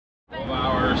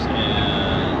hours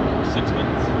and 6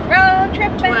 minutes. Road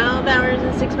tripping. 12 hours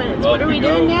and 6 minutes. Well, What are we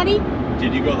doing, Daddy?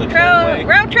 Did you go the tollway?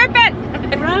 Road tripping.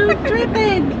 Road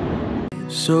tripping.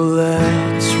 So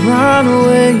let's run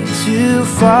away to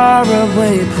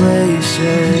faraway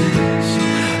places.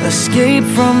 Escape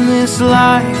from this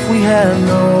life we have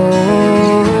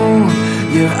known.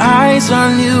 Your eyes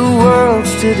are new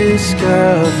worlds to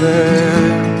discover.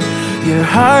 Your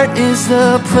heart is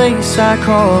the place I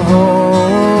call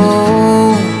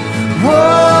home. Whoa,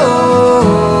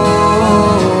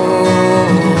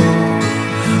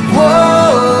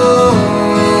 whoa,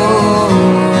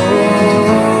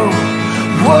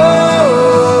 whoa,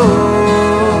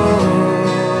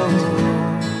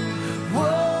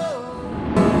 whoa.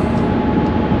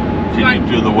 Did you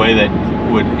do the way that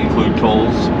would include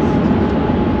tolls?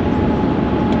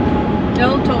 No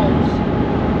tolls.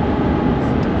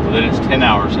 So then it's 10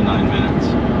 hours and 9 minutes.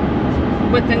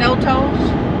 With the no tolls?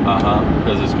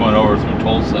 Because it's going over through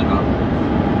toll setup.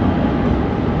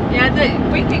 Yeah,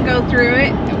 we can go through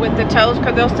it with the tolls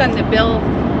because they'll send the bill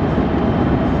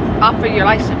off of your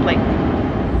license plate.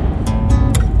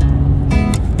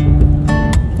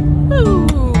 Ooh,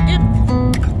 dip.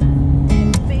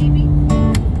 Dip, baby.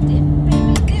 Dip,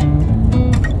 baby, dip.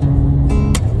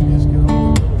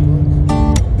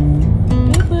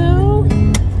 Boo-boo.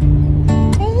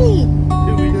 Hey.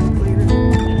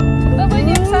 Boo-boo,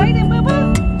 you excited, Boo-boo?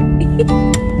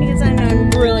 Because I'm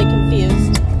really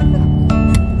confused.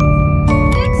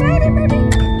 You excited, baby?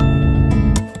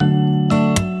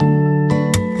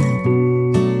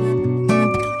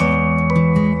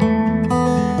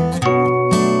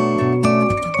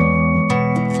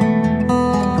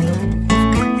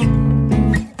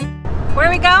 Where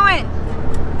are we going?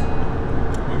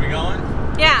 Where we going?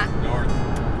 Yeah. North.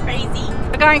 Crazy.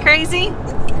 We're going crazy?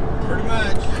 Pretty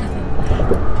much.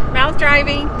 Mouth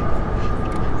driving.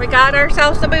 We got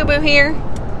ourselves a boo-boo here.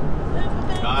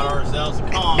 Got ourselves a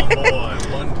convoy.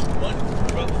 one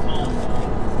brother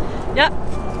convoy. Yep.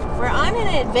 We're on an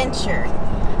adventure.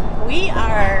 We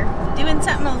are doing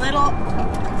something a little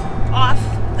off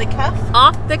the cuff.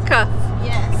 Off the cuff.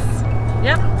 Yes.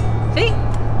 Yep. See?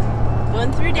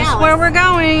 Going through Dallas. That's where we're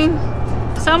going.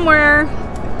 Somewhere.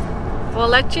 We'll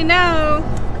let you know.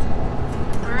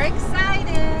 We're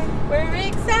excited. We're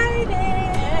excited.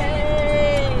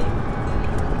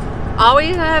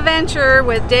 Always an adventure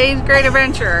with Dave's Great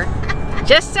Adventure.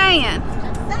 Just saying.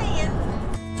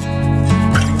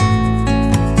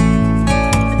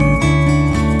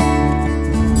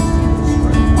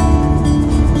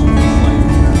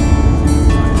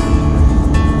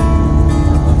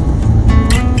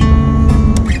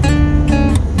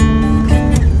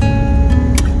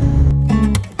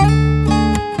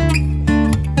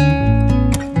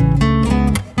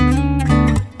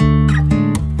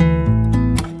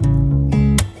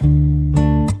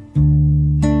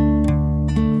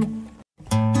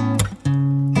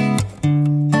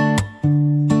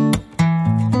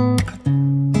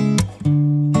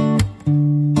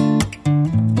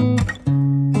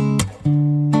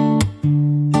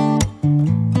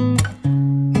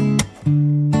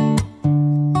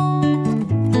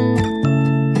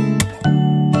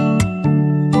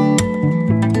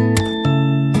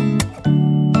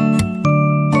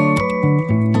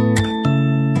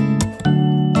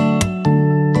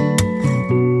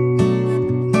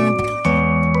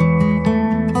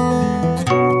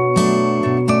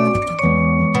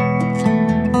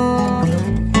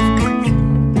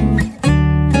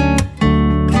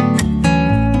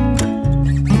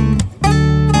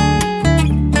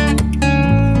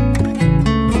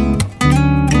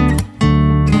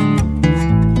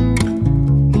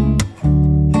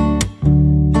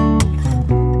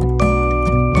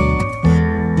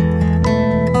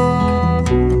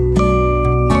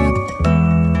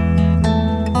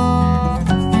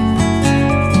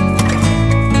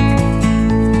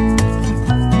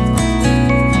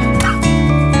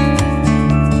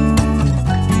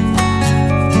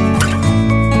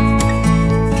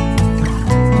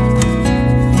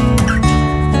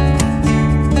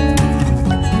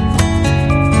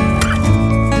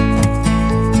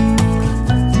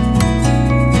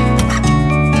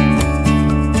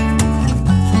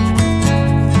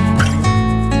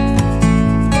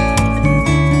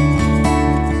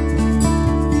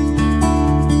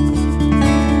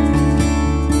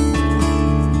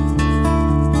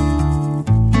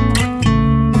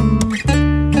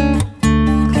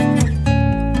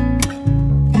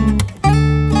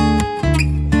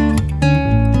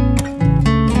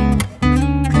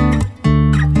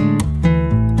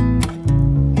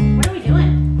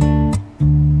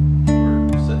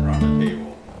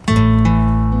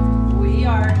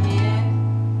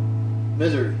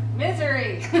 Misery.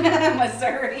 Misery.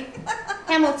 Missouri.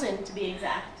 Hamilton, to be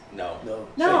exact. No. No.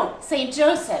 No, St.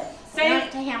 Joseph. We're Saint-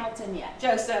 not to Hamilton yet.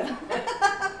 Joseph.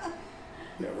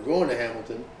 Yeah, we're going to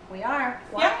Hamilton. We are.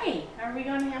 Why? How are we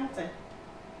going to Hamilton?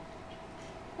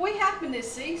 We happened to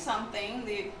see something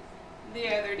the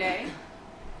other day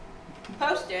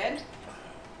posted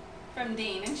from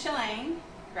Dean and Shalane,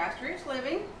 Grassroots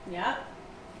Living. Yep.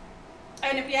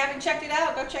 And if you haven't checked it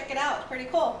out, go check it out. It's pretty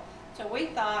cool. So we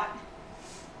thought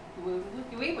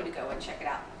we would go and check it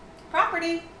out.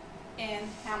 Property in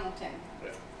Hamilton.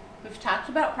 We've talked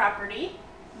about property,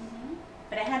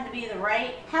 but it has to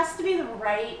be the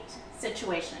right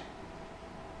situation.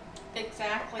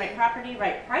 Exactly. Right property,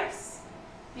 right price,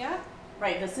 Yeah.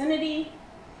 right vicinity.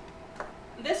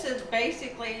 This is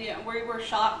basically, we were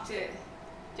shocked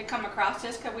to come across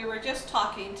this because we were just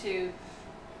talking to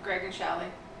Greg and Shelley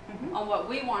on what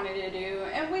we wanted to do.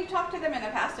 And we talked to them in the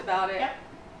past about it,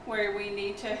 where we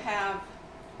need to have,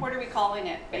 what are we calling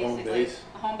it, basically? A home base.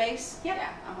 A home base? Yep.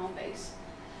 Yeah, a home base.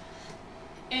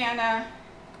 And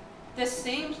this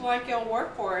seems like it'll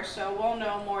work for us, so we'll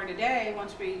know more today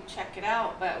once we check it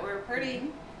out. But we're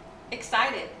pretty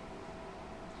excited.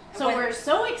 So we're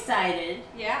so excited.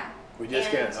 Yeah. We just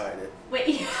And- can't hide it.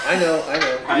 Wait. I know.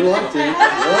 You want to. You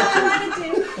want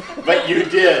to. But you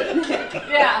did.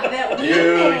 Yeah. That we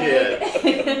You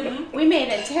made, we made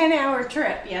a 10-hour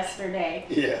trip yesterday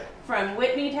Yeah. from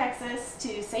Whitney, Texas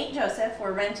to St. Joseph.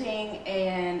 We're renting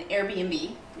an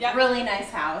Airbnb. Yep. Really nice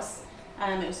house.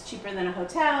 It was cheaper than a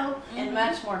hotel and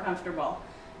much more comfortable.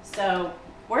 So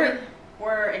we're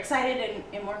excited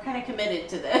and we're kind of committed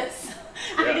to this.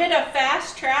 We did a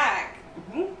fast track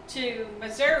Mhm. to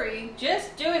Missouri,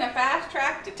 just doing a fast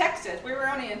track to Texas. We were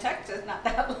only in Texas not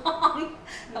that long.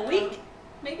 A week,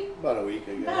 maybe? About a week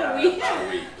ago. About a week. About a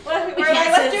week. Well, we We were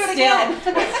can't like, let's sit do it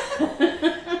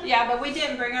again. Yeah, but we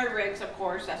didn't bring our rigs, of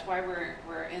course. That's why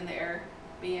we're in the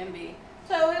Airbnb.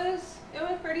 So it was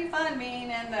pretty fun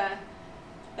being in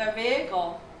the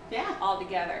vehicle Yeah. all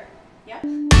together. Yep.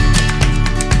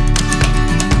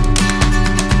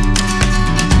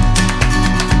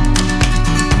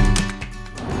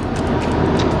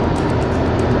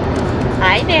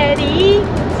 Hi, Daddy.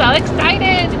 So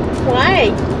excited! Why?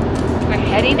 We're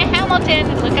heading to Hamilton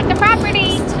to look at the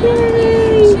property.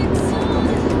 Yay!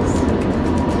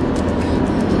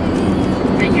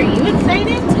 Are you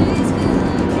excited?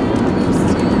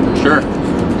 Sure.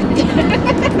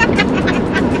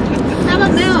 How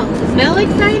about Mel? Is Mel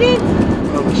excited?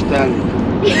 I'm standing.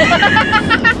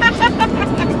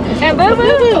 And boo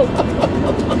boo!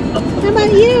 How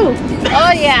about you?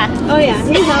 Oh yeah! Oh yeah,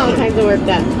 he's all kinds of worked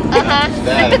up. Uh-huh.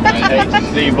 That I hate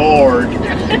to see bored.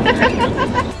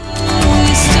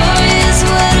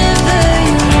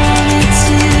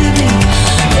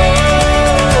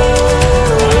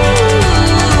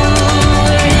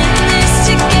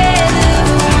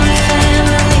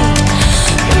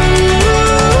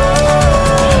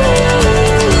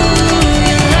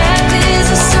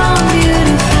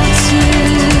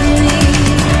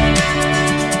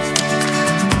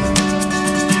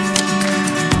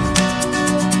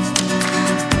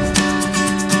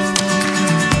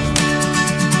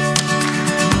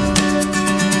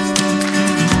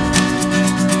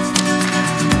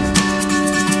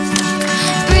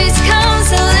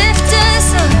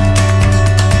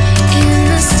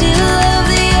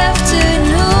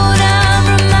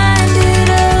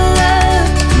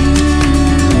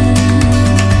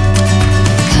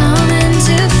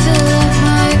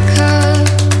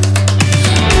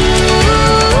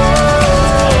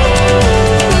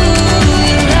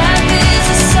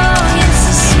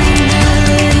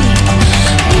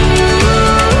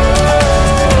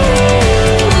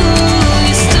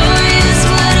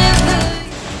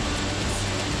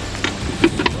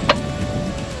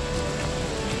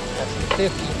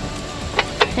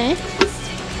 Okay.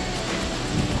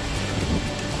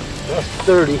 That's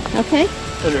 30. Okay.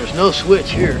 And there's no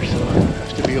switch here, so it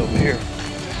has to be over here.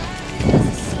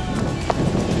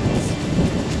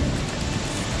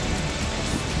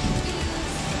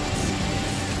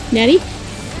 Nettie,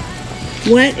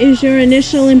 what is your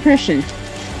initial impression?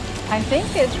 I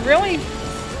think it's really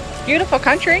beautiful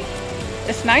country.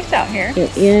 It's nice out here.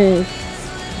 It is.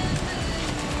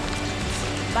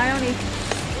 My only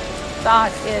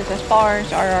thought is, as far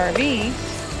as our RVs,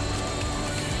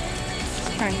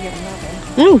 trying to get them moving.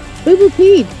 Oh, Boo Boo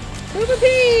peed. Boo Boo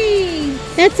Pee!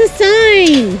 That's a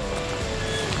sign.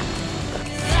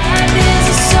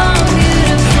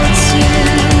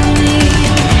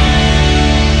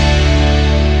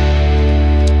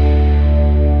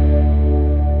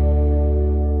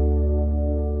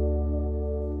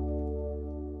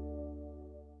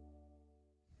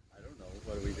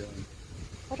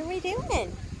 we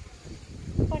doing?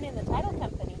 Going in the title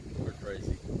company. We're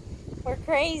crazy. We're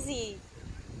crazy.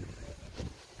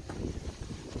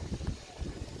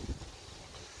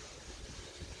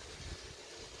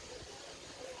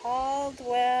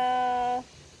 Caldwell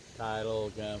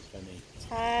Title company.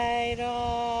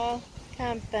 Title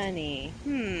Company.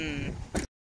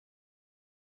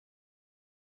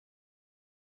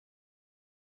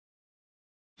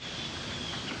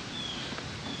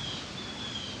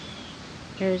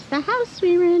 Here's the house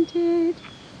we rented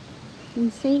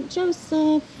in St.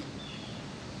 Joseph.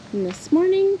 And this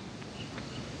morning,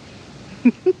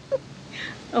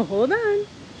 oh, hold on.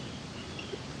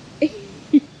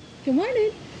 Good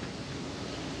morning.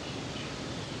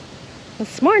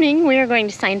 This morning, we are going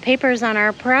to sign papers on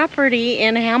our property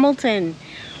in Hamilton.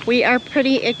 We are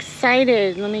pretty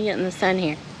excited. Let me get in the sun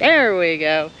here. There we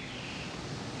go.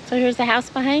 So here's the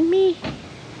house behind me.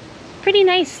 Pretty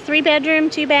nice, 3-bedroom,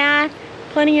 2-bath,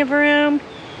 plenty of room.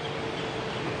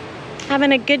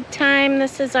 Having a good time.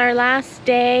 This is our last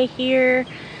day here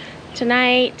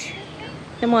tonight.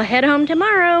 Then we'll head home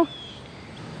tomorrow.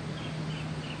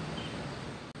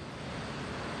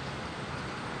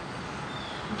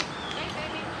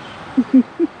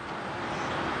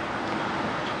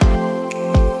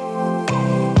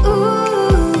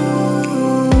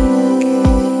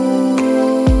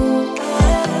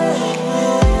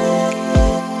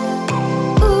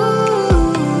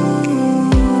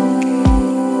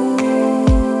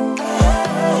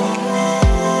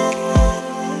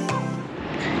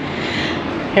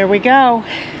 Here we go.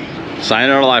 Signing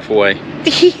our life away.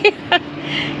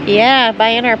 Yeah,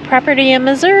 buying our property in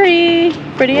Missouri.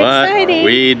 Pretty exciting. What are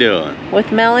we doing?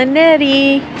 With Mel and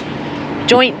Nette.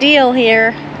 Joint deal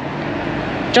here.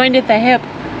 Joined at the hip.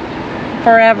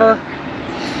 Forever.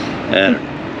 Yeah.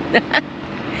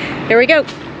 Here we go.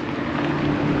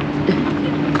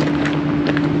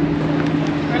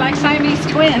 We're like Siamese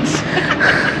twins.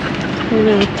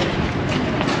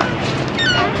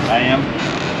 I am.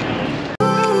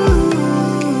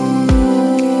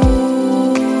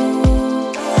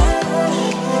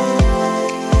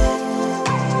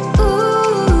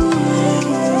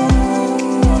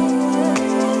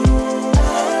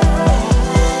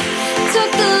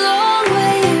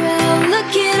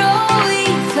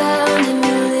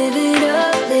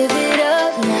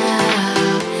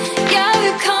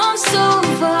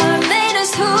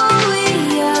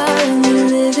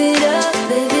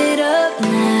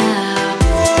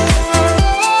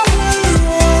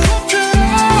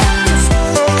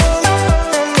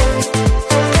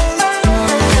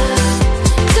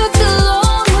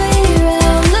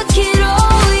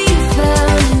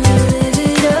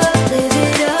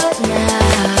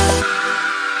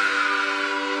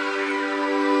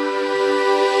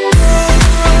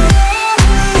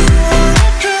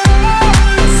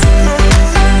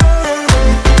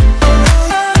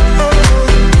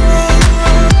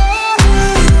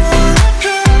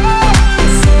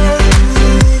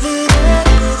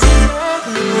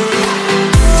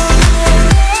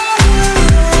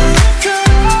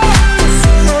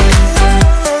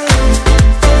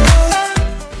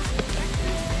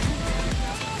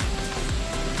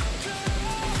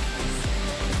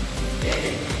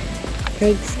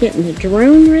 Craig's getting the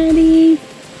drone ready.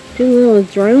 Do a little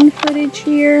drone footage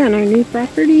here on our new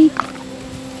property.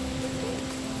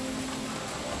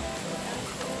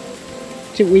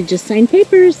 We just signed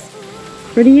papers.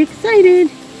 Pretty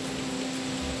excited.